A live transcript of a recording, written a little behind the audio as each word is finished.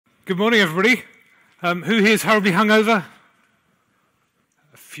Good morning, everybody. Who here is horribly hungover?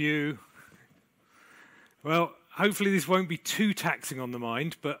 A few. Well, hopefully this won't be too taxing on the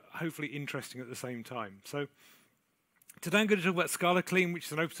mind, but hopefully interesting at the same time. So today I'm going to talk about ScalaClean, which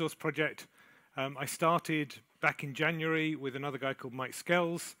is an open source project. I started back in January with another guy called Mike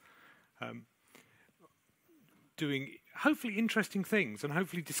Skells, doing hopefully interesting things and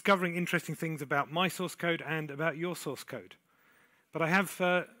hopefully discovering interesting things about my source code and about your source code. But I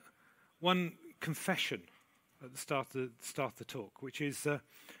have one confession at the start of the talk, which is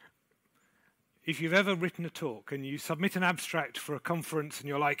if you've ever written a talk and you submit an abstract for a conference and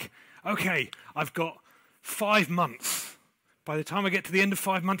you're like, okay, I've got 5 months. By the time I get to the end of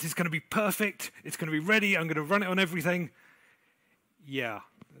 5 months, it's going to be perfect. It's going to be ready. I'm going to run it on everything. Yeah,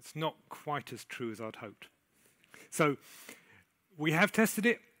 that's not quite as true as I'd hoped. So we have tested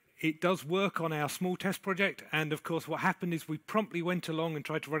it. It does work on our small test project, and of course what happened is we promptly went along and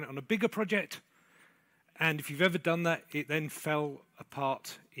tried to run it on a bigger project, and if you've ever done that, it then fell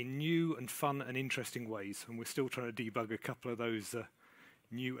apart in new and fun and interesting ways, and we're still trying to debug a couple of those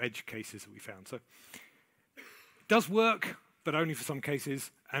new edge cases that we found. So it does work, but only for some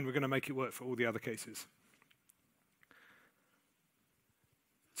cases, and we're going to make it work for all the other cases.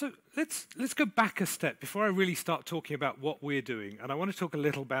 So let's go back a step before I really start talking about what we're doing, and I want to talk a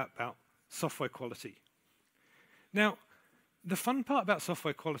little about software quality. Now, the fun part about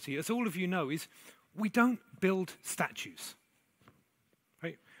software quality, as all of you know, is we don't build statues.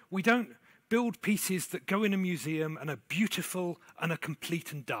 Right? We don't build pieces that go in a museum and are beautiful and are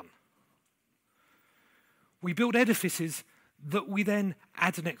complete and done. We build edifices that we then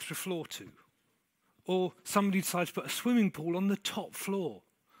add an extra floor to. Or somebody decides to put a swimming pool on the top floor,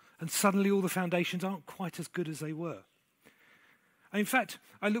 and suddenly all the foundations aren't quite as good as they were. And in fact,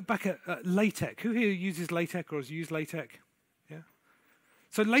 I look back at LaTeX. Who here uses LaTeX or has used LaTeX? Yeah.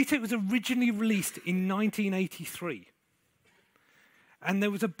 So LaTeX was originally released in 1983. And there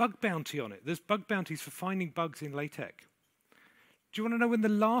was a bug bounty on it. There's bug bounties for finding bugs in LaTeX. Do you want to know when the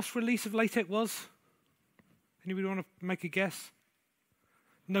last release of LaTeX was? Anybody want to make a guess?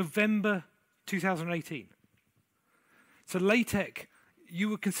 November 2018. So LaTeX, you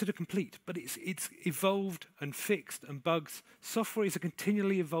would consider complete, but it's evolved and fixed and bugs. Software is a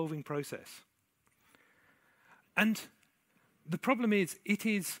continually evolving process. And the problem is,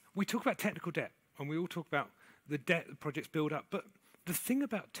 we talk about technical debt, and we all talk about the debt the projects build up, but the thing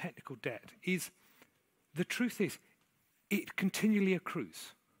about technical debt is, the truth is, it continually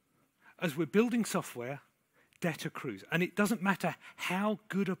accrues. As we're building software, debt accrues, and it doesn't matter how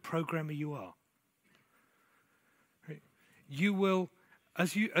good a programmer you are. Right? You will,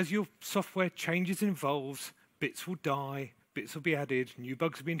 as your software changes and evolves, bits will die, bits will be added, new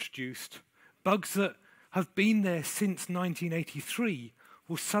bugs will be introduced. Bugs that have been there since 1983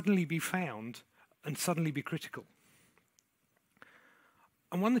 will suddenly be found and suddenly be critical.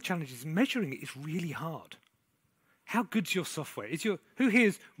 And one of the challenges is measuring it is really hard. How good's your software? Who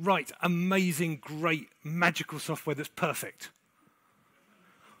here writes amazing, great, magical software that's perfect?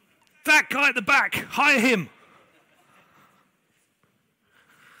 That guy at the back, hire him.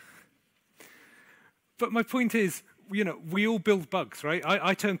 But my point is, we all build bugs, right?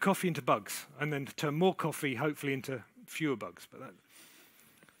 I turn coffee into bugs, and then turn more coffee, hopefully, into fewer bugs. But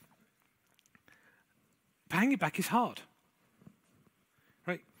paying it back is hard,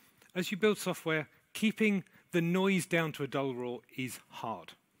 right? As you build software, keeping the noise down to a dull roar is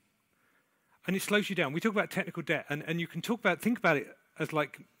hard. And it slows you down. We talk about technical debt, and you can think about it as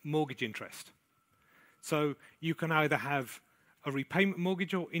like mortgage interest. So you can either have a repayment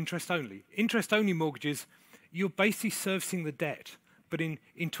mortgage or interest only. Interest only mortgages, you're basically servicing the debt, but in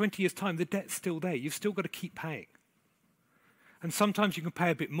 20 years' time, the debt's still there. You've still got to keep paying. And sometimes you can pay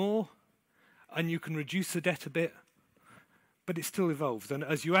a bit more, and you can reduce the debt a bit, but it still evolves. And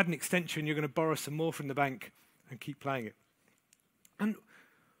as you add an extension, you're going to borrow some more from the bank and keep playing it. And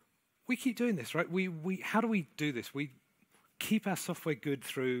we keep doing this, right? How do we do this? We keep our software good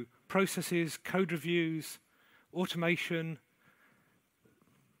through processes, code reviews, automation,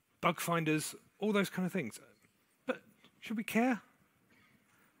 bug finders, all those kind of things. But should we care?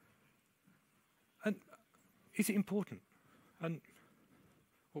 And is it important? And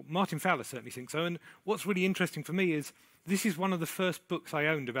well, Martin Fowler certainly thinks so. And what's really interesting for me is this is one of the first books I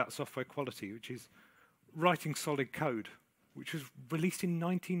owned about software quality, which is Writing Solid Code, which was released in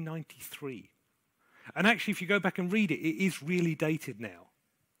 1993. And actually, if you go back and read it, it is really dated now.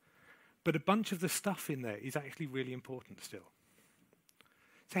 But a bunch of the stuff in there is actually really important still.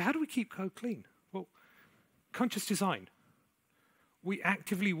 So how do we keep code clean? Well, conscious design. We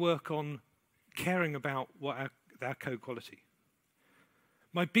actively work on caring about our code quality.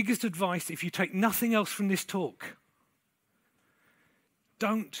 My biggest advice, if you take nothing else from this talk,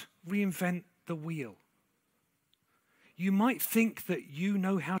 don't reinvent the wheel. You might think that you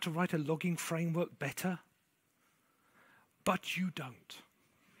know how to write a logging framework better, but you don't.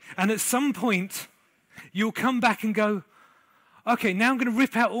 And at some point, you'll come back and go, okay, now I'm going to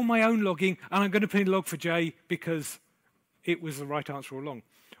rip out all my own logging and I'm going to put in log4j because it was the right answer all along.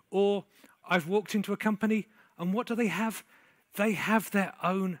 Or I've walked into a company and what do they have? They have their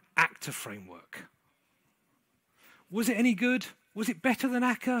own actor framework. Was it any good? Was it better than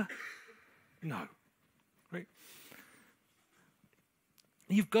Akka? No. Right?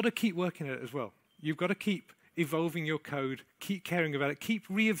 You've got to keep working at it as well. You've got to keep evolving your code, keep caring about it, keep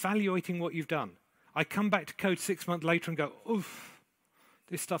reevaluating what you've done. I come back to code 6 months later and go, oof,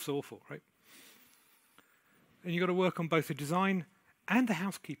 this stuff's awful, right? And you've got to work on both the design and the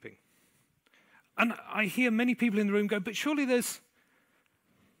housekeeping. And I hear many people in the room go, but surely there's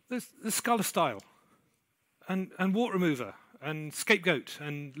the Scala style and Wart Remover and Scapegoat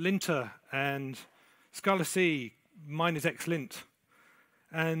and Linter and Scala C minus xlint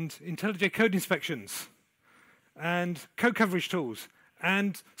and IntelliJ code inspections and code coverage tools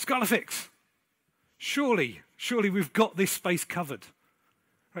and Scala Fix. Surely we've got this space covered.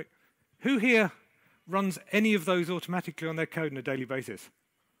 Right? Who here runs any of those automatically on their code on a daily basis?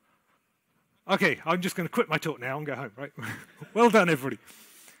 Okay, I'm just going to quit my talk now and go home, right? Well done, everybody.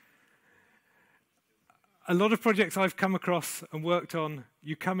 A lot of projects I've come across and worked on,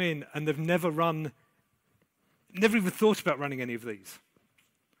 you come in and they've never even thought about running any of these.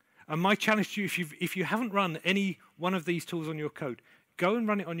 And my challenge to you, if you haven't run any one of these tools on your code, go and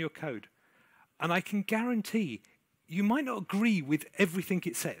run it on your code. And I can guarantee you might not agree with everything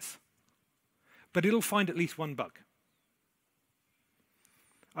it says, but it'll find at least one bug.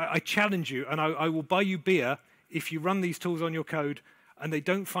 I challenge you, and I will buy you beer if you run these tools on your code and they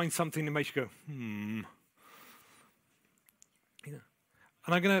don't find something that makes you go, You know.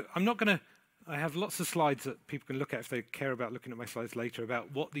 And I have lots of slides that people can look at if they care about looking at my slides later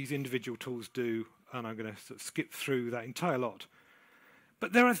about what these individual tools do, and I'm going to sort of skip through that entire lot.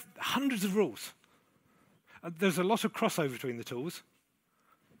 But there are hundreds of rules. There's a lot of crossover between the tools.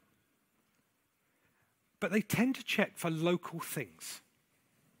 But they tend to check for local things.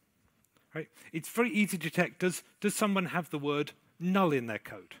 Right? It's very easy to detect, does someone have the word null in their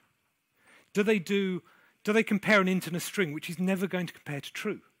code? Do they compare an int and a string, which is never going to compare to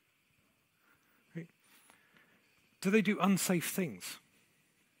true? Right? Do they do unsafe things?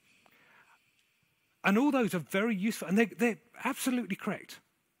 And all those are very useful, and they're absolutely correct.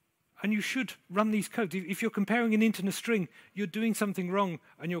 And you should run these codes. If you're comparing an int and a string, you're doing something wrong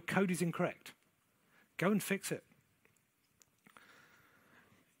and your code is incorrect. Go and fix it.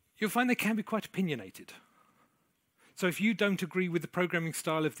 You'll find they can be quite opinionated. So if you don't agree with the programming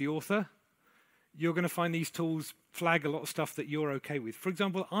style of the author, you're going to find these tools flag a lot of stuff that you're okay with. For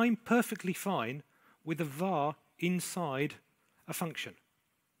example, I'm perfectly fine with a var inside a function.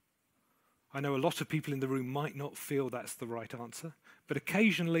 I know a lot of people in the room might not feel that's the right answer, but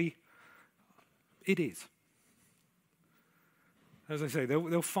occasionally it is. As I say,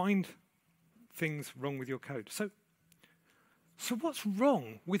 they'll find things wrong with your code. So what's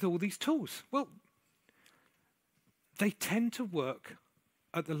wrong with all these tools? Well, they tend to work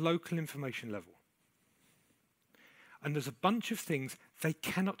at the local information level. And there's a bunch of things they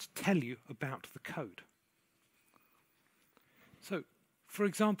cannot tell you about the code. So, for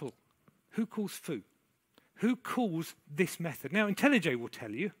example, who calls foo? Who calls this method? Now, IntelliJ will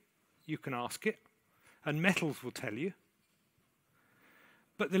tell you. You can ask it. And Metals will tell you.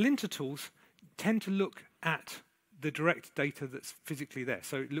 But the linter tools tend to look at the direct data that's physically there.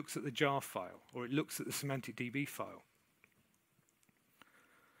 So it looks at the jar file, or it looks at the semantic DB file.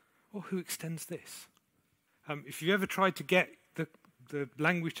 Or who extends this? If you've ever tried to get the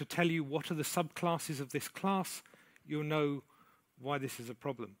language to tell you what are the subclasses of this class, you'll know why this is a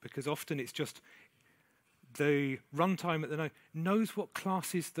problem. Because often it's just the runtime at the node knows what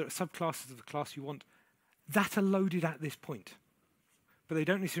classes, the subclasses of the class you want, that are loaded at this point. But they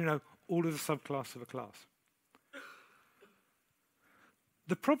don't necessarily know all of the subclasses of a class.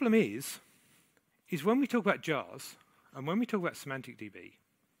 The problem is when we talk about jars and when we talk about semantic DB,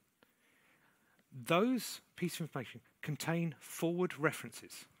 those pieces of information contain forward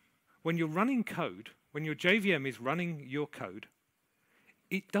references. When you're running code, when your JVM is running your code,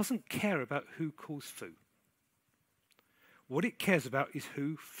 it doesn't care about who calls foo. What it cares about is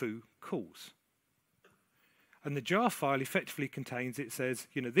who foo calls. And the jar file effectively contains, it says,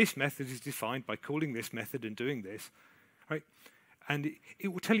 this method is defined by calling this method and doing this, right? And it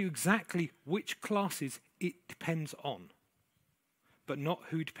will tell you exactly which classes it depends on. but not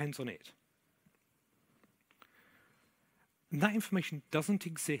who depends on it. And that information doesn't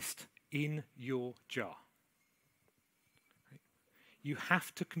exist in your jar. You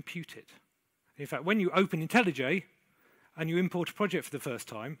have to compute it. In fact, when you open IntelliJ and you import a project for the first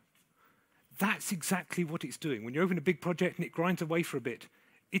time, that's exactly what it's doing. When you open a big project and it grinds away for a bit,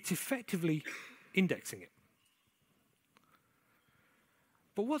 it's effectively indexing it.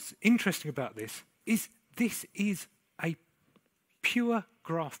 But what's interesting about this is a pure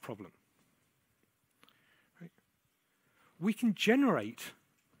graph problem. Right? We can generate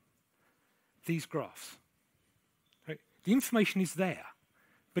these graphs. Right? The information is there,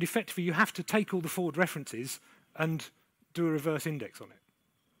 but effectively you have to take all the forward references and do a reverse index on it.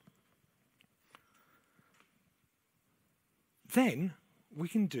 Then we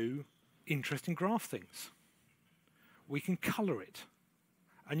can do interesting graph things. We can color it.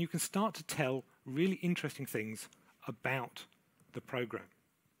 And you can start to tell really interesting things about the program.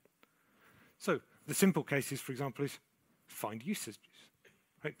 So the simple cases, for example, is find usages.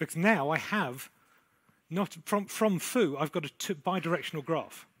 Right? Because now I have, not from foo, I've got a bidirectional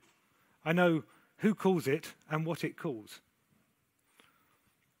graph. I know who calls it and what it calls.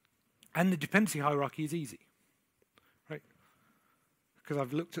 And the dependency hierarchy is easy. Right? Because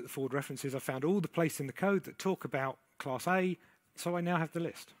I've looked at the forward references, I've found all the places in the code that talk about class A, so I now have the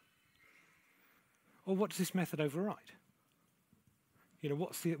list. Or what does this method override? You know,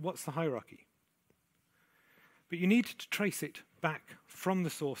 what's the hierarchy? But you need to trace it back from the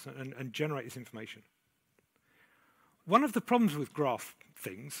source and generate this information. One of the problems with graph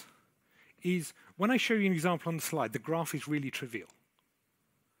things is when I show you an example on the slide, the graph is really trivial.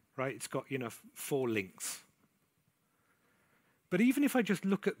 Right? It's got, 4 links. But even if I just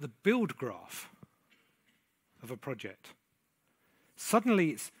look at the build graph of a project,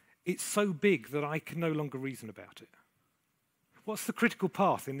 suddenly it's so big that I can no longer reason about it. What's the critical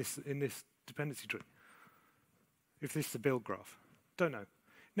path in this dependency tree? If this is a build graph, don't know.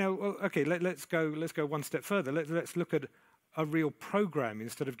 Now, okay, let's go one step further. Let's look at a real program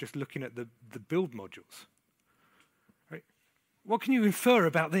instead of just looking at the build modules. Right? What can you infer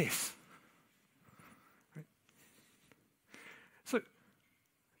about this? Right? So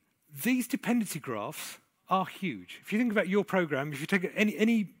these dependency graphs are huge. If you think about your program, if you take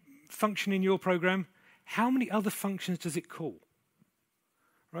any function in your program, how many other functions does it call?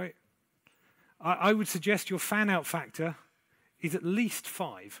 Right? I would suggest your fan-out factor is at least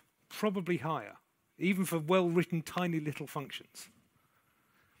 5, probably higher, even for well-written tiny little functions.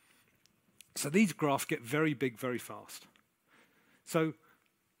 So these graphs get very big very fast. So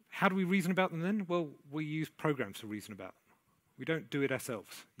how do we reason about them then? Well, we use programs to reason about them. We don't do it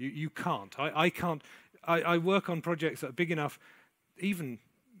ourselves. You can't. I can't. I work on projects that are big enough, even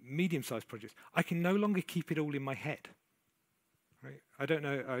medium-sized projects. I can no longer keep it all in my head. Right? I don't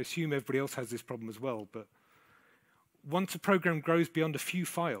know, I assume everybody else has this problem as well, but once a program grows beyond a few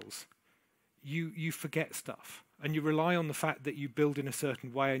files, you forget stuff. And you rely on the fact that you build in a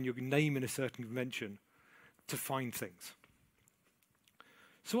certain way and you name in a certain convention to find things.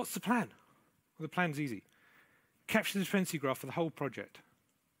 So what's the plan? Well, the plan's easy. Capture the dependency graph for the whole project.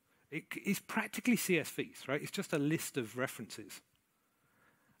 It's practically CSVs, right? It's just a list of references.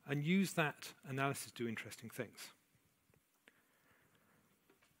 And use that analysis to do interesting things.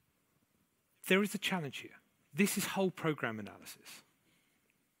 There is a challenge here. This is whole program analysis,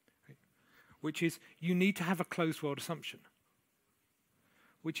 right? Which is you need to have a closed world assumption,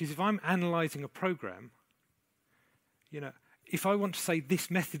 which is if I'm analyzing a program, if I want to say this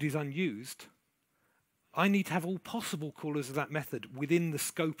method is unused, I need to have all possible callers of that method within the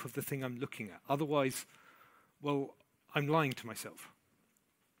scope of the thing I'm looking at. Otherwise, well, I'm lying to myself.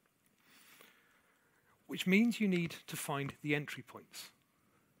 Which means you need to find the entry points.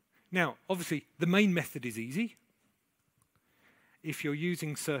 Now, obviously, the main method is easy. If you're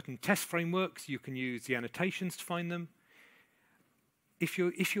using certain test frameworks, you can use the annotations to find them. If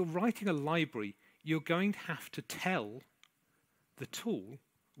you're writing a library, you're going to have to tell the tool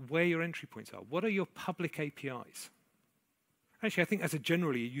where your entry points are. What are your public APIs? Actually, I think that's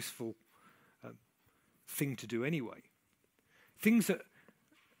generally a useful thing to do anyway. Things that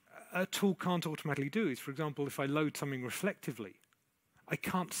a tool can't automatically do is, for example, if I load something reflectively, I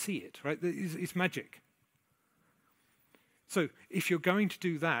can't see it, right? It's magic. So if you're going to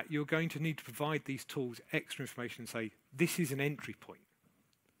do that, you're going to need to provide these tools extra information and say, this is an entry point.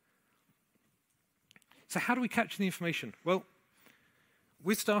 So how do we capture the information? Well,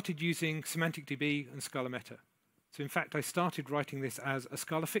 we started using Semantic DB and Scala Meta. So in fact, I started writing this as a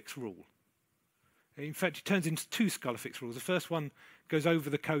Scala fix rule. In fact, it turns into two ScalaFix rules. The first one goes over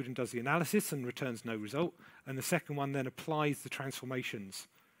the code and does the analysis and returns no result. And the second one then applies the transformations.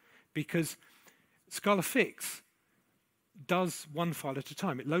 Because ScalaFix does one file at a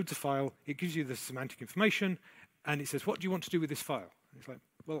time. It loads a file, it gives you the semantic information, and it says, what do you want to do with this file? And it's like,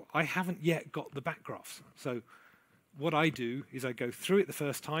 well, I haven't yet got the backgraphs. So what I do is I go through it the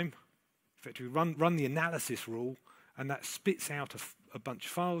first time, effectively run the analysis rule, and that spits out a bunch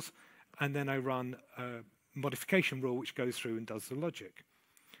of files, and then I run a modification rule which goes through and does the logic.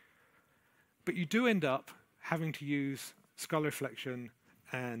 But you do end up having to use Scala reflection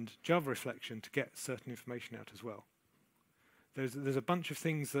and Java reflection to get certain information out as well. There's a bunch of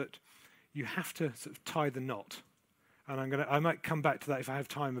things that you have to sort of tie the knot, and I might come back to that if I have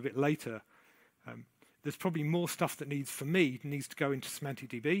time a bit later. There's probably more stuff that needs to go into semantic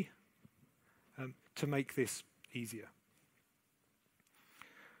DB to make this easier.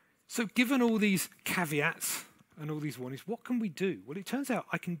 So given all these caveats and all these warnings, what can we do? Well, it turns out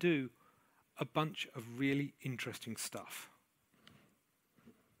I can do a bunch of really interesting stuff.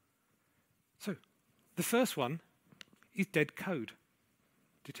 So the first one is dead code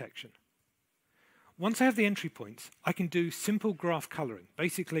detection. Once I have the entry points, I can do simple graph coloring.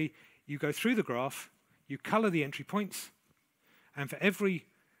 Basically, you go through the graph, you color the entry points, and for every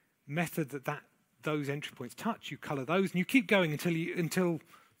method that those entry points touch, you color those, and you keep going until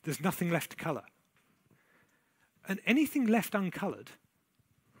there's nothing left to color. And anything left uncolored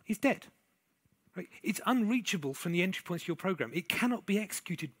is dead. Right? It's unreachable from the entry points of your program. It cannot be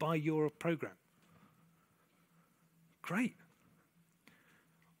executed by your program. Great.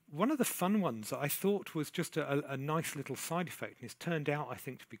 One of the fun ones that I thought was just a nice little side effect, and it's turned out, I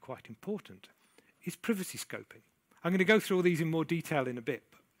think, to be quite important, is privacy scoping. I'm going to go through all these in more detail in a bit.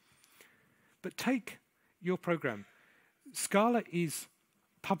 But take your program. Scala is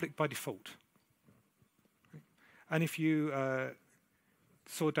public by default. And if you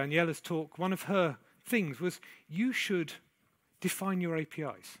saw Daniela's talk, one of her things was you should define your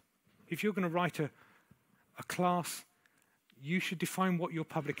APIs. If you're going to write a class, you should define what your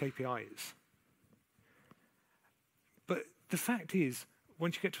public API is. But the fact is,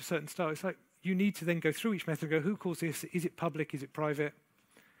 once you get to a certain start, it's like you need to then go through each method and go, who calls this? Is it public? Is it private?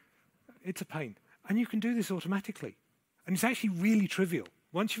 It's a pain. And you can do this automatically. And it's actually really trivial.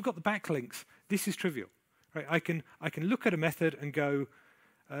 Once you've got the backlinks, this is trivial. Right? I can look at a method and go,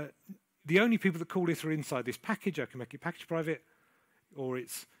 the only people that call this are inside this package. I can make it package private, or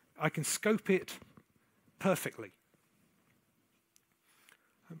I can scope it perfectly.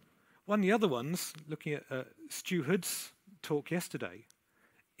 One of the other ones, looking at Stu Hood's talk yesterday,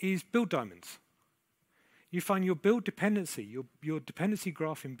 is build diamonds. You find your build dependency, your dependency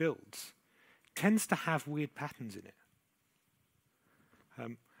graph in builds, tends to have weird patterns in it.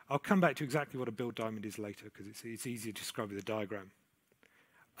 I'll come back to exactly what a build diamond is later, because it's easier to describe with a diagram.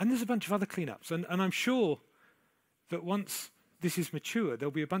 And there's a bunch of other cleanups, and I'm sure that once this is mature,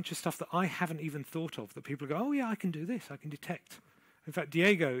 there'll be a bunch of stuff that I haven't even thought of that people go, oh yeah, I can do this, I can detect. In fact,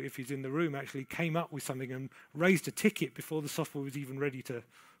 Diego, if he's in the room, actually came up with something and raised a ticket before the software was even ready to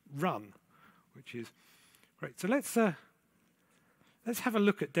run, which is great. So let's have a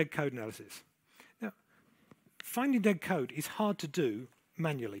look at dead code analysis. Now, finding dead code is hard to do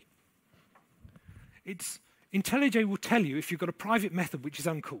manually. IntelliJ will tell you if you've got a private method which is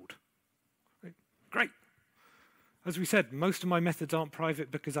uncalled. Right? Great. As we said, most of my methods aren't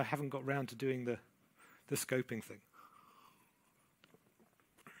private because I haven't got round to doing the scoping thing.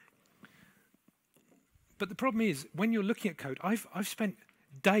 But the problem is, when you're looking at code, I've spent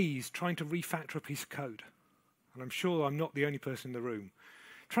days trying to refactor a piece of code. And I'm sure I'm not the only person in the room.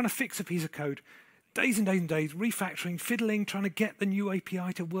 Trying to fix a piece of code, days and days and days, refactoring, fiddling, trying to get the new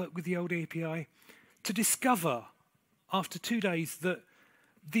API to work with the old API, to discover, after 2 days, that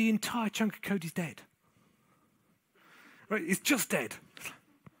the entire chunk of code is dead. Right? It's just dead.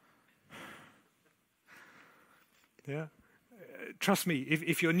 Yeah. Trust me,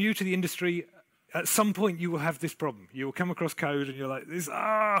 if you're new to the industry, at some point you will have this problem. You will come across code and you're like,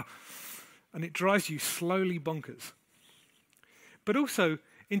 and it drives you slowly bonkers. But also,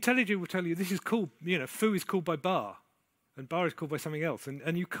 IntelliJ will tell you this is called, foo is called by bar, and bar is called by something else,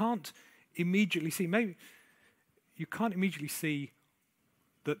 and you can't immediately see,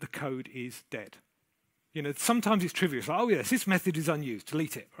 that the code is dead. Sometimes it's trivial. It's like, oh yes, this method is unused,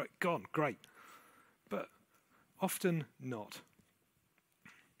 delete it. Right, gone, great. But often not.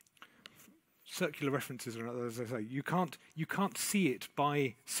 Circular references are another, as I say, you can't see it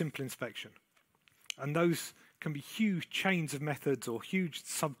by simple inspection. And those can be huge chains of methods or huge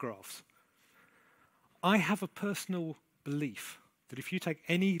subgraphs. I have a personal belief that if you take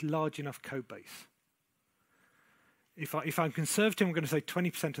any large enough code base If I'm conservative, I'm going to say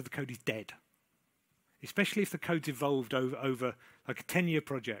 20% of the code is dead, especially if the code's evolved over like a 10-year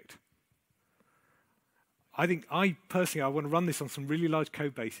project. I personally want to run this on some really large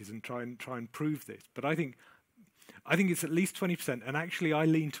code bases and try and prove this. But I think it's at least 20%, and actually I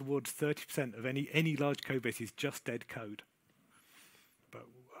lean towards 30% of any large code base is just dead code. But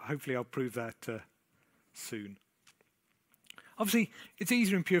hopefully I'll prove that soon. Obviously, it's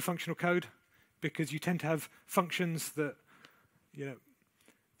easier in pure functional code because you tend to have functions that you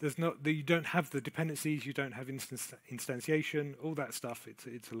don't have the dependencies, you don't have instantiation, all that stuff.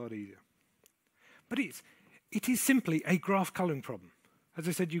 It's a lot easier. But it is simply a graph coloring problem. As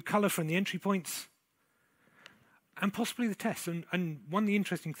I said, you color from the entry points and possibly the tests. And one of the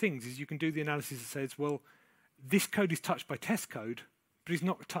interesting things is you can do the analysis that says, well, this code is touched by test code, but is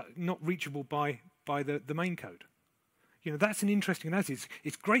not reachable by the main code. That's an interesting analysis.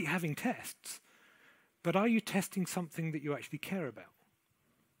 It's great having tests, but are you testing something that you actually care about?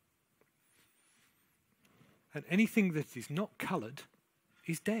 And anything that is not colored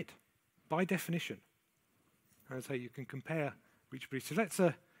is dead, by definition. And so you can compare reachability. So let's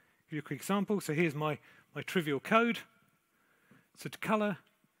give you a quick example. So here's my trivial code. So to color,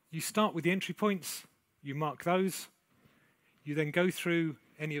 you start with the entry points, you mark those, you then go through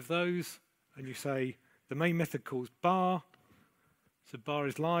any of those, and you say the main method calls bar, so bar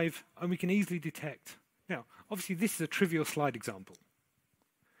is live, and we can easily detect. Now, obviously this is a trivial slide example,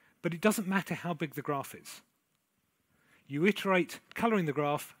 but it doesn't matter how big the graph is. You iterate coloring the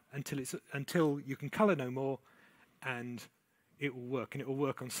graph until you can color no more, and it will work. And it will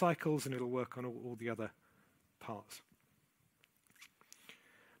work on cycles, and it will work on all the other parts.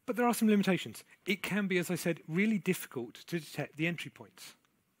 But there are some limitations. It can be, as I said, really difficult to detect the entry points.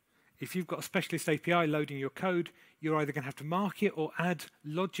 If you've got a specialist API loading your code, you're either going to have to mark it or add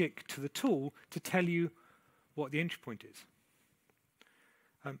logic to the tool to tell you what the entry point is.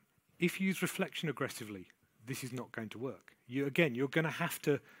 If you use reflection aggressively, this is not going to work. You're going to have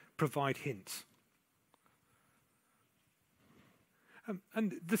to provide hints.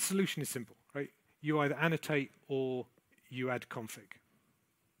 And the solution is simple, right? You either annotate or you add config.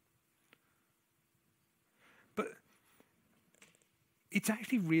 But it's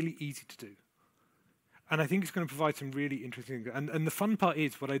actually really easy to do. And I think it's going to provide some really interesting things. And the fun part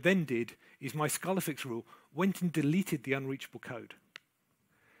is, what I then did is my ScalaFix rule went and deleted the unreachable code.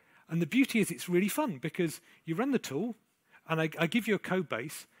 And the beauty is it's really fun because you run the tool, and I give you a code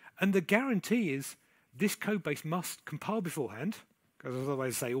base, and the guarantee is this code base must compile beforehand, because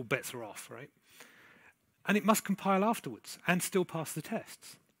otherwise say all bets are off, right? And it must compile afterwards and still pass the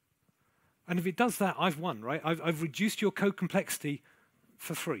tests. And if it does that, I've won, right? I've reduced your code complexity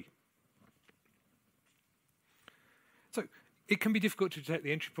for free. So it can be difficult to detect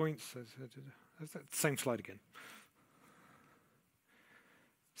the entry points. Same slide again.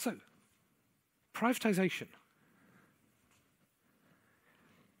 So, privatization.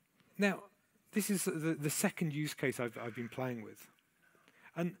 Now, this is the second use case I've been playing with.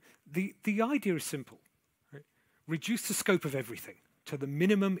 And the idea is simple. Right? Reduce the scope of everything to the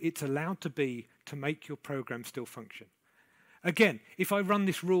minimum it's allowed to be to make your program still function. Again, if I run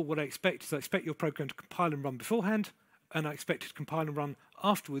this rule, what I expect is I expect your program to compile and run beforehand, and I expect it to compile and run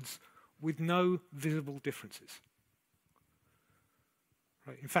afterwards with no visible differences.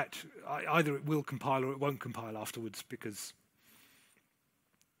 Right? In fact, either it will compile or it won't compile afterwards, because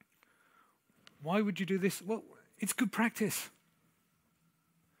why would you do this? Well, it's good practice.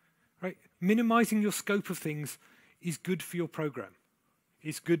 Right? Minimizing your scope of things is good for your program.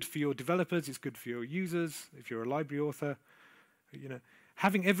 It's good for your developers, it's good for your users, if you're a library author.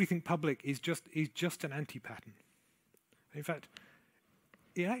 Having everything public is just an anti-pattern. In fact,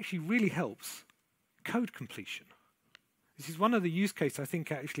 it actually really helps code completion. This is one of the use cases, I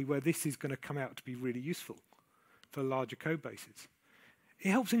think, actually, where this is going to come out to be really useful for larger code bases.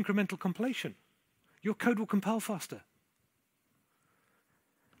 It helps incremental compilation. Your code will compile faster.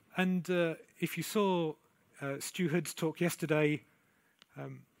 And if you saw Stu Hood's talk yesterday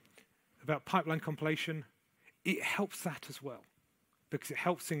about pipeline compilation, it helps that as well, because it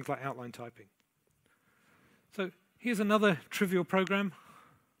helps things like outline typing. So here's another trivial program.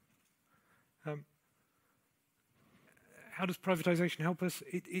 How does privatization help us?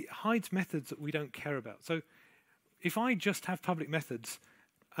 It hides methods that we don't care about. So if I just have public methods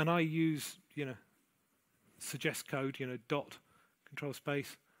and I use, suggest code, dot, control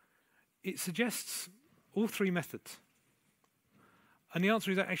space, it suggests all three methods. And the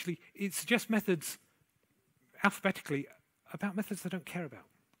answer is that actually it suggests methods alphabetically about methods I don't care about.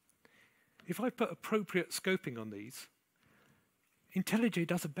 If I put appropriate scoping on these, IntelliJ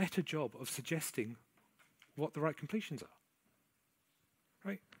does a better job of suggesting what the right completions are.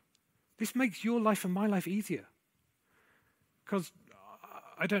 Right? This makes your life and my life easier. Because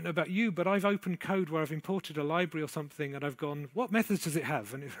I don't know about you, but I've opened code where I've imported a library or something and I've gone, what methods does it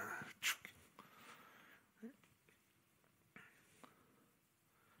have? And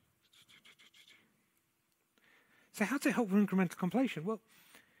so how does it help with incremental compilation? Well,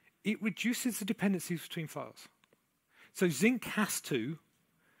 it reduces the dependencies between files. So Zinc has to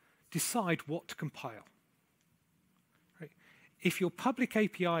decide what to compile. Right? If your public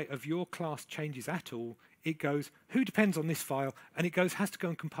API of your class changes at all, it goes, who depends on this file? And it goes, has to go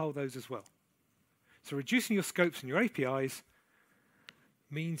and compile those as well. So reducing your scopes and your APIs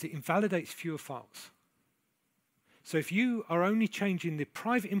means it invalidates fewer files. So if you are only changing the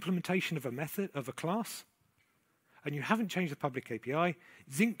private implementation of a method, of a class, and you haven't changed the public API,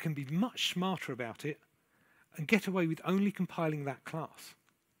 Zinc can be much smarter about it and get away with only compiling that class.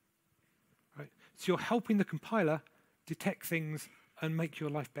 Right? So you're helping the compiler detect things and make your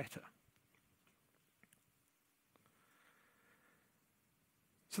life better.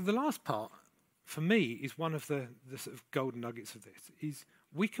 So the last part, for me, is one of the sort of golden nuggets of this, is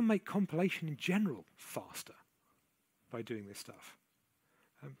we can make compilation in general faster by doing this stuff.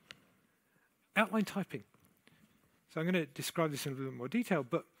 Outline typing. So I'm going to describe this in a little bit more detail,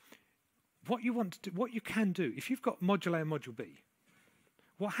 but what you want to do, what you can do, if you've got module A and module B,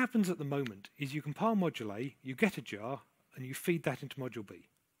 what happens at the moment is you compile module A, you get a jar, and you feed that into module B.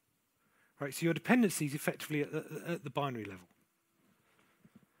 Right, so your dependency is effectively at the binary level.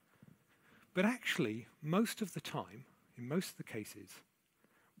 But actually, most of the time, in most of the cases,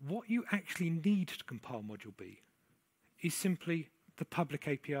 what you actually need to compile module B is simply the public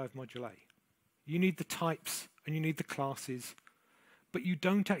API of module A. You need the types and you need the classes, but you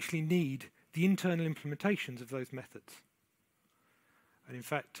don't actually need the internal implementations of those methods. And in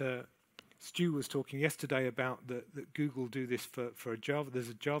fact, Stu was talking yesterday about that Google do this for a Java. There's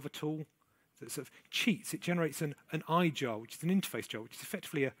a Java tool that sort of cheats. It generates an iJar, which is an interface jar, which is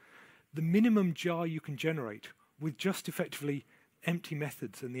effectively the minimum jar you can generate with just effectively empty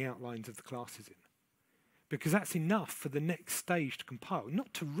methods and the outlines of the classes in. Because that's enough for the next stage to compile,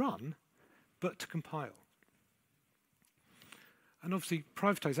 not to run, but to compile. And obviously,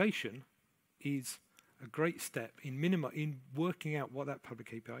 privatization is a great step in working out what that public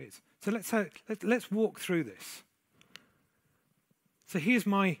API is. So let's walk through this. So here's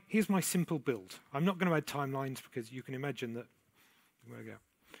my simple build. I'm not going to add timelines because you can imagine that. Where we go.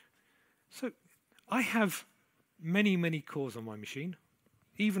 So I have many, many cores on my machine,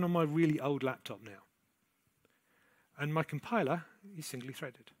 even on my really old laptop now. And my compiler is singly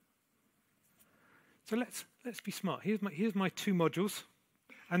threaded. So let's be smart. Here's my two modules,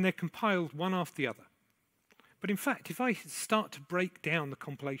 and they're compiled one after the other. But in fact, if I start to break down the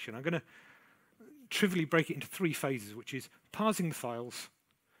compilation, I'm going to trivially break it into three phases, which is parsing the files,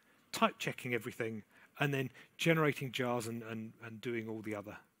 type checking everything, and then generating jars and doing all the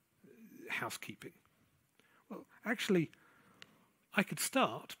other housekeeping. Well, actually, I could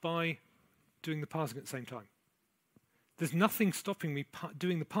start by doing the parsing at the same time. There's nothing stopping me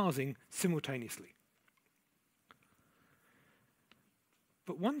doing the parsing simultaneously.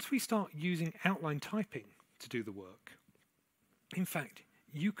 But once we start using outline typing to do the work, in fact,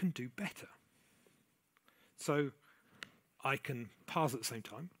 you can do better. So I can parse at the same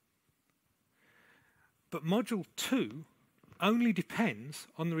time. But module 2 only depends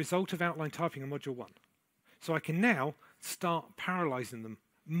on the result of outline typing in module 1. So I can now start parallelizing them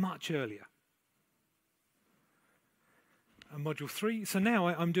much earlier. And module 3, so now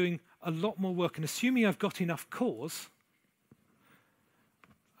I'm doing a lot more work, and assuming I've got enough cores,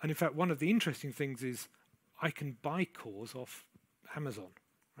 and in fact, one of the interesting things is I can buy cores off Amazon,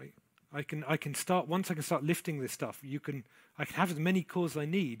 right? I can start, once I can start lifting this stuff, I can have as many cores as I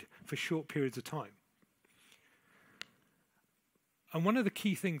need for short periods of time. And one of the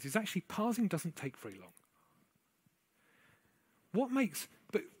key things is actually parsing doesn't take very long.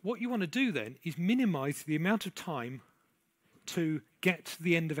 But what you want to do then is minimize the amount of time to get to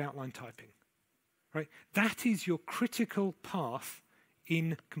the end of outline typing, right? That is your critical path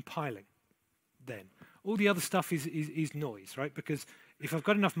in compiling then. All the other stuff is noise, right? Because if I've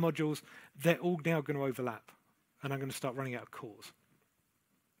got enough modules, they're all now going to overlap, and I'm going to start running out of cores.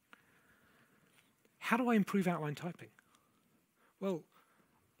 How do I improve outline typing? Well,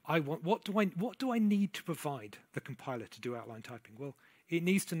 what do I need to provide the compiler to do outline typing? Well, it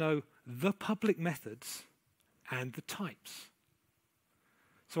needs to know the public methods and the types.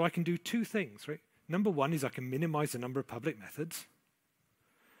 So I can do two things, right? Number one is I can minimize the number of public methods.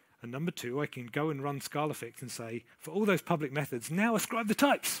 And number two, I can go and run ScalaFix and say, for all those public methods, now ascribe the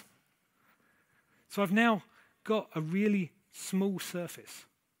types. So I've now got a really small surface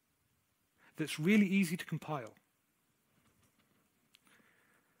that's really easy to compile.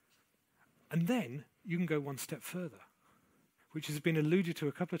 And then you can go one step further, which has been alluded to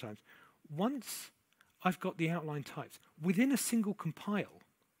a couple of times. Once I've got the outline types, within a single compile,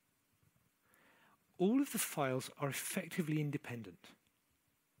 all of the files are effectively independent.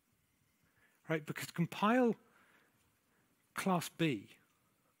 Right? Because compile class B,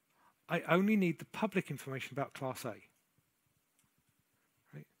 I only need the public information about class A.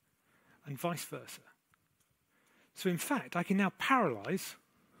 Right? And vice versa. So in fact, I can now parallelize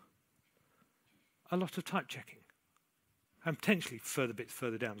a lot of type checking. And potentially further bits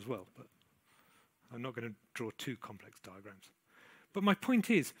further down as well, but I'm not going to draw too complex diagrams. But my point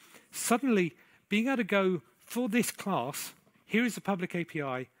is, suddenly being able to go, for this class, here is the public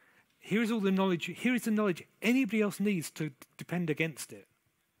API, here is all the knowledge, here is the knowledge anybody else needs to depend against it.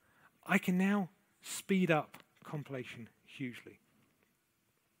 I can now speed up compilation hugely.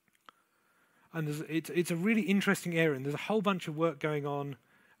 And it's a really interesting area, and there's a whole bunch of work going on.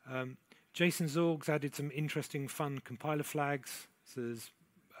 Jason Zorg's added some interesting, fun compiler flags. So there's,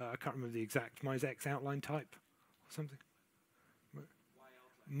 I can't remember the exact, minus X outline type or something.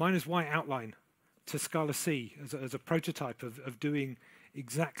 Minus Y outline to Scala C as a prototype of doing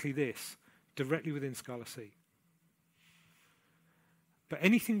exactly this directly within Scala C. But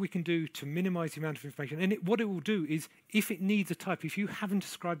anything we can do to minimize the amount of information, and what it will do is, if it needs a type, if you haven't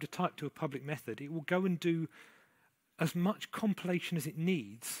ascribed a type to a public method, it will go and do as much compilation as it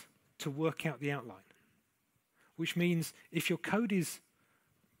needs to work out the outline. Which means if your code is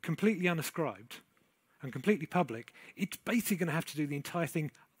completely unascribed and completely public, it's basically going to have to do the entire thing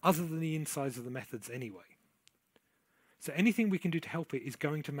other than the insides of the methods anyway. So anything we can do to help it is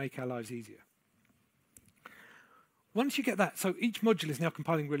going to make our lives easier. Once you get that, so each module is now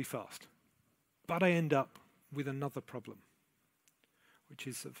compiling really fast, but I end up with another problem, which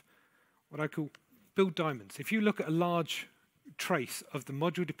is of what I call build diamonds. If you look at a large trace of the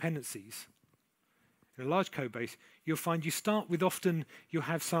module dependencies in a large code base, you'll find you start with often you'll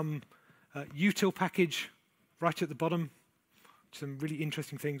have some util package right at the bottom, some really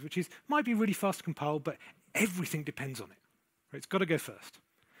interesting things, which might be really fast to compile, but everything depends on it. Right? It's got to go first.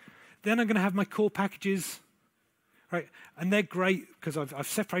 Then I'm going to have my core packages, right? And they're great because I've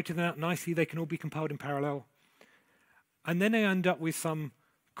separated them out nicely. They can all be compiled in parallel. And then I end up with some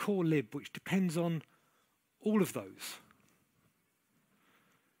core lib, which depends on all of those.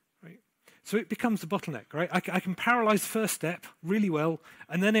 So it becomes the bottleneck, right? I can parallelize the first step really well,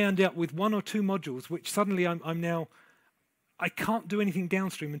 and then I end up with one or two modules, which suddenly I can't do anything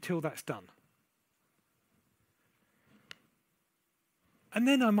downstream until that's done. And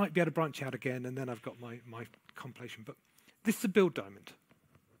then I might be able to branch out again, and then I've got my compilation. But this is a build diamond,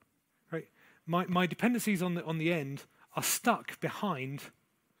 right? My dependencies on the end are stuck behind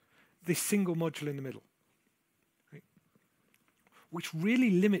this single module in the middle, which really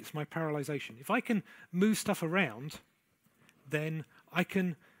limits my parallelization. If I can move stuff around, then I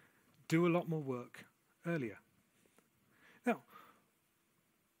can do a lot more work earlier. Now,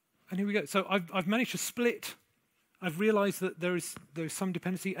 and here we go. So I've managed to split. I've realized that there's some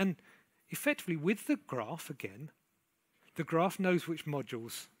dependency, and effectively with the graph again, the graph knows which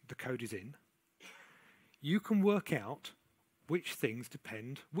modules the code is in. You can work out which things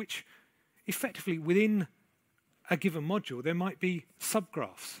depend, which effectively within a given module, there might be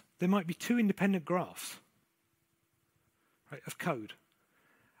subgraphs. There might be two independent graphs, right, of code.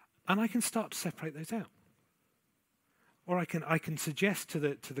 And I can start to separate those out. Or I can suggest to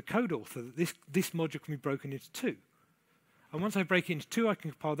the code author that this module can be broken into two. And once I break it into two, I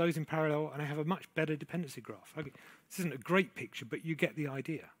can compile those in parallel, and I have a much better dependency graph. Okay, this isn't a great picture, but you get the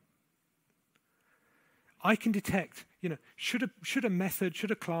idea. I can detect, should a method,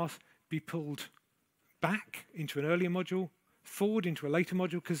 should a class be pulled back into an earlier module, forward into a later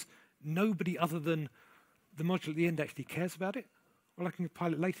module, because nobody other than the module at the end actually cares about it? Well, I can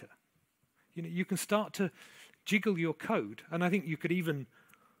compile it later. You can start to jiggle your code, and I think you could even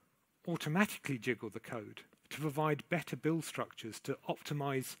automatically jiggle the code to provide better build structures to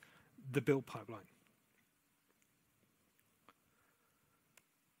optimize the build pipeline.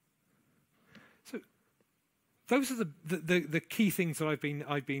 So those are the key things that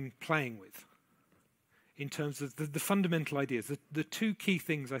I've been playing with in terms of the fundamental ideas. The two key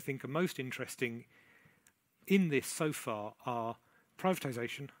things I think are most interesting in this so far are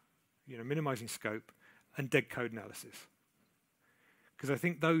privatization, minimizing scope, and dead code analysis. Because I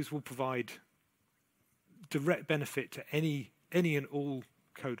think those will provide direct benefit to any and all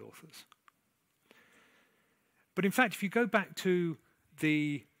code authors. But in fact, if you go back to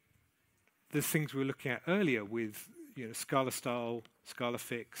the the things we were looking at earlier with Scala Style, Scala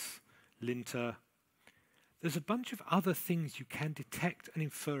Fix, linter. There's a bunch of other things you can detect and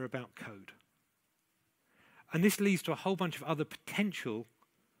infer about code. And this leads to a whole bunch of other potential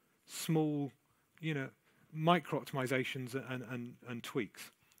small, micro-optimizations and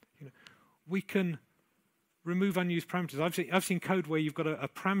tweaks. We can remove unused parameters. I've seen code where you've got a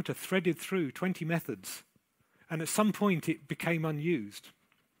parameter threaded through 20 methods, and at some point it became unused.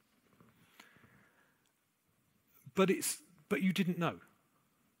 But you didn't know.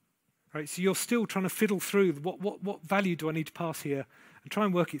 Right? So you're still trying to fiddle through what value do I need to pass here, and try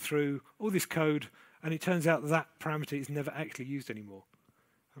and work it through all this code, and it turns out that parameter is never actually used anymore.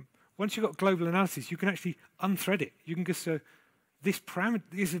 Once you've got global analysis, you can actually unthread it. You can just say, this parameter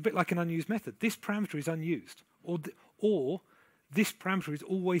is a bit like an unused method. This parameter is unused, or this parameter is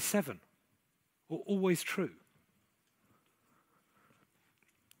always 7, or always true.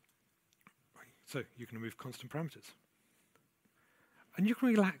 So you can remove constant parameters. And you can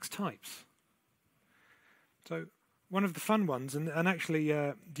relax types. So one of the fun ones, and actually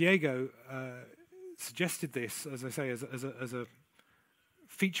Diego suggested this, as I say, as a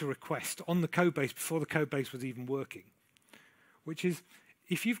feature request on the code base before the code base was even working, which is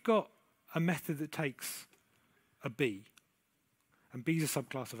if you've got a method that takes a B, and B is a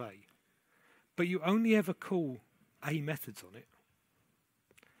subclass of A, but you only ever call A methods on it,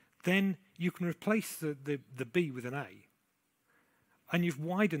 then you can replace the B with an A, and you've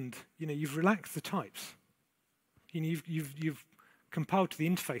widened, you've relaxed the types. You've compiled to the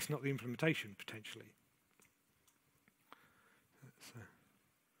interface, not the implementation, potentially.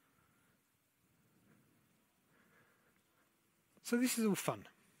 So this is all fun.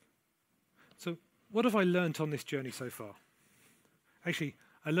 So what have I learnt on this journey so far? Actually,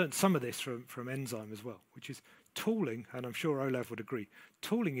 I learned some of this from Enzyme as well, which is tooling, and I'm sure Olav would agree,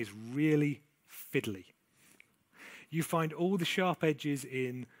 tooling is really fiddly. You find all the sharp edges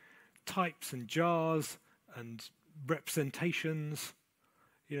in types and jars and representations.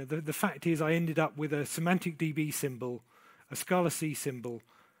 The fact is I ended up with a semantic DB symbol, a Scala C symbol,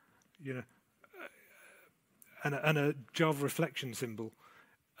 and a Java reflection symbol.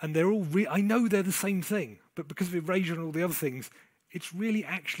 And they're all, I know they're the same thing, but because of erasure and all the other things, it's really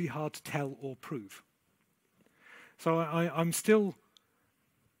actually hard to tell or prove. So I'm still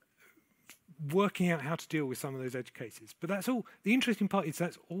working out how to deal with some of those edge cases. But that's all. The interesting part is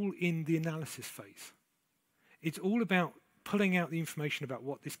that's all in the analysis phase. It's all about pulling out the information about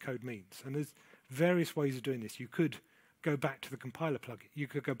what this code means. And there's various ways of doing this. You could go back to the compiler plugin. You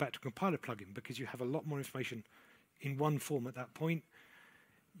could go back to compiler plugin because you have a lot more information in one form at that point.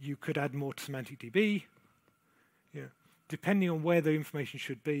 You could add more to semantic DB. Depending on where the information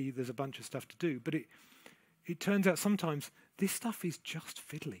should be, there's a bunch of stuff to do. But it turns out sometimes this stuff is just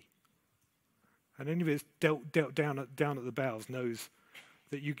fiddly. And anybody that's dealt down at the bowels knows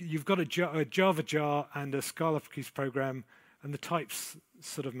that you've got a Java jar and a Scala program, and the types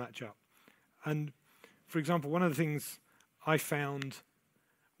sort of match up. And for example, one of the things I found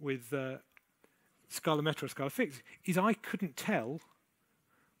with Scala Meta or Scala Fix is I couldn't tell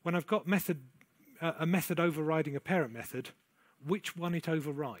when I've got a method overriding a parent method, which one it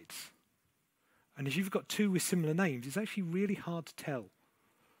overrides. And if you've got two with similar names, it's actually really hard to tell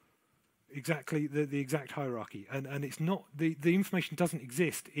exactly the exact hierarchy. And it's not, the information doesn't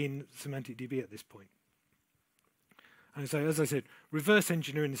exist in semantic DB at this point. And so, as I said, reverse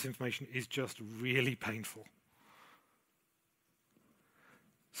engineering this information is just really painful.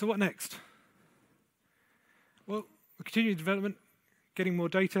 So what next? Well, we continue development, getting more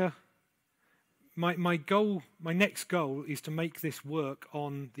data. My next goal is to make this work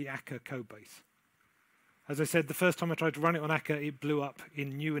on the Akka code base. As I said, the first time I tried to run it on Akka, it blew up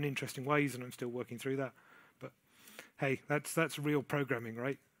in new and interesting ways, and I'm still working through that. But hey, that's real programming,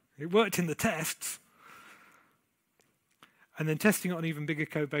 right? It worked in the tests. And then testing it on even bigger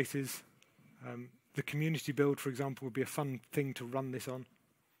code bases. The community build, for example, would be a fun thing to run this on.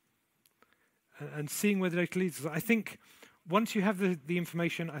 And seeing where the data leads us. I think once you have the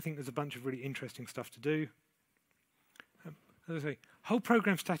information, I think there's a bunch of really interesting stuff to do. As I say, whole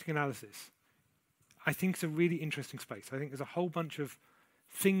program static analysis, I think is a really interesting space. I think there's a whole bunch of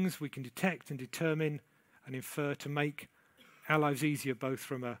things we can detect and determine and infer to make our lives easier, both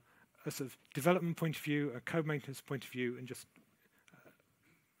from a sort of development point of view, a code maintenance point of view, and just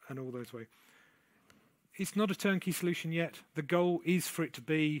and all those ways. It's not a turnkey solution yet. The goal is for it to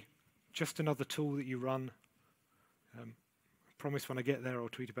be just another tool that you run. I promise when I get there I'll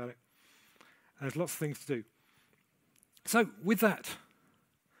tweet about it. And there's lots of things to do. So with that,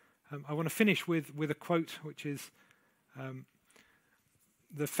 I want to finish with a quote, which is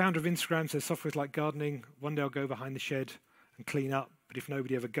the founder of Instagram says software's like gardening. One day I'll go behind the shed and clean up, but if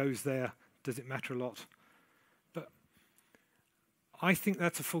nobody ever goes there, does it matter a lot? But I think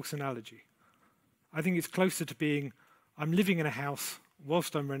that's a false analogy. I think it's closer to being, I'm living in a house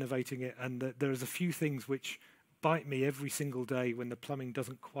whilst I'm renovating it, and there's a few things which bite me every single day when the plumbing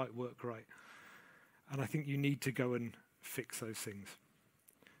doesn't quite work right. And I think you need to go and fix those things.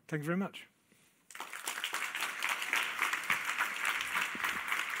 Thank you very much.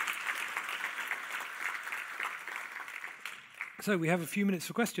 So we have a few minutes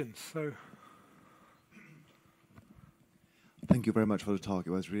for questions. So, thank you very much for the talk.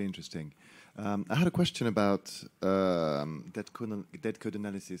 It was really interesting. I had a question about dead code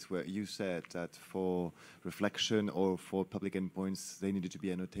analysis, where you said that for reflection or for public endpoints, they needed to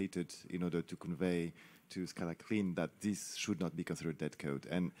be annotated in order to convey to ScalaClean that this should not be considered dead code.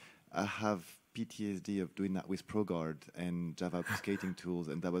 And I have PTSD of doing that with ProGuard and Java obfuscating tools,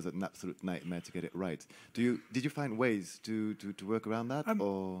 and that was an absolute nightmare to get it right. Did you find ways to work around that?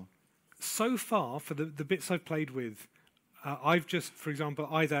 Or so far, for the bits I've played with, I've just, for example,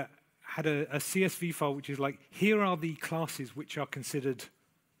 either had a CSV file which is like, here are the classes which are considered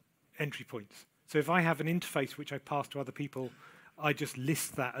entry points. So if I have an interface which I pass to other people, I just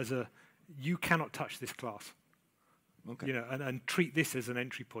list that as you cannot touch this class. Okay. You know, and treat this as an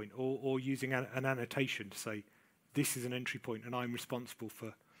entry point, or using an annotation to say, this is an entry point and I'm responsible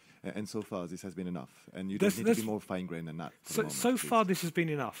for. And so far this has been enough, and you don't need to be more fine-grained than that. So far this has been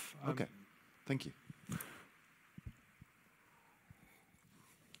enough. Okay, thank you.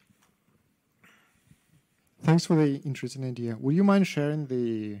 Thanks for the interesting idea. Would you mind sharing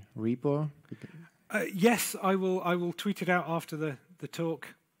the repo? Yes, I will tweet it out after the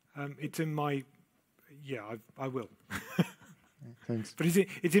talk. It's in my, I will. Thanks. But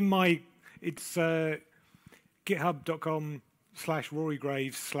it's in my, it's github.com/Rory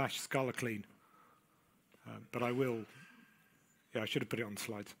Graves/ScalaClean. But I will, I should have put it on the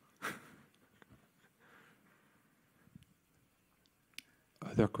slides.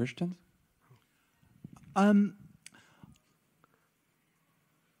 Other questions? I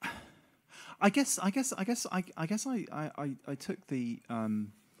guess I took the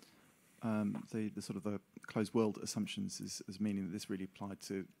sort of the closed world assumptions as meaning that this really applied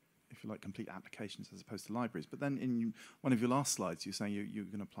to, if you like, complete applications as opposed to libraries. But then in one of your last slides, you're saying you're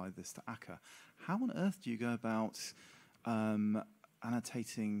going to apply this to Akka. How on earth do you go about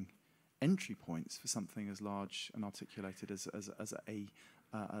annotating entry points for something as large and articulated as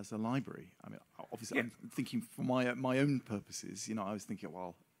a library? I mean, obviously, I'm thinking for my own purposes. I was thinking,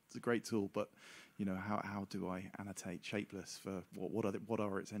 well, it's a great tool, but how do I annotate shapeless for what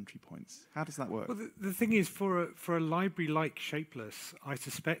are its entry points? How does that work? Well, the thing is, for a library like shapeless, I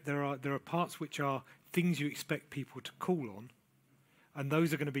suspect there are parts which are things you expect people to call on, and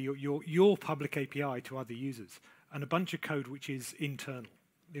those are going to be your public API to other users, and a bunch of code which is internal,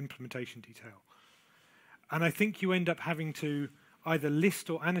 implementation detail. And I think you end up having to either list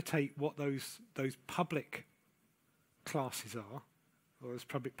or annotate what those public classes are, or as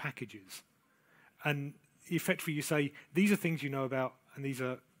public packages. And effectively you say, these are things you know about, and these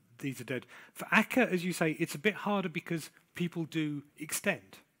are dead. For Akka, as you say, it's a bit harder because people do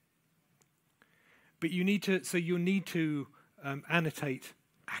extend. But you'll need to annotate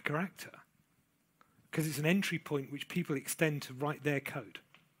Akka actor, because it's an entry point which people extend to write their code.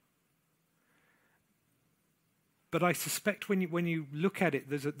 But I suspect when you look at it,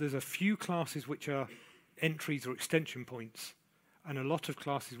 there's a few classes which are entries or extension points, and a lot of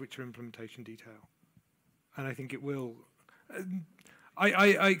classes which are implementation detail. And I think it will.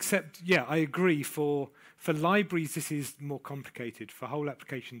 I accept. Yeah, I agree. For libraries, this is more complicated. For whole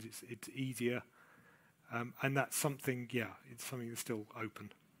applications, it's easier, and that's something. Yeah, it's something that's still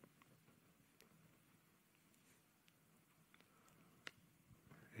open.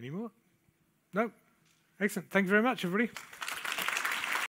 Any more? No. Excellent. Thank you very much, everybody.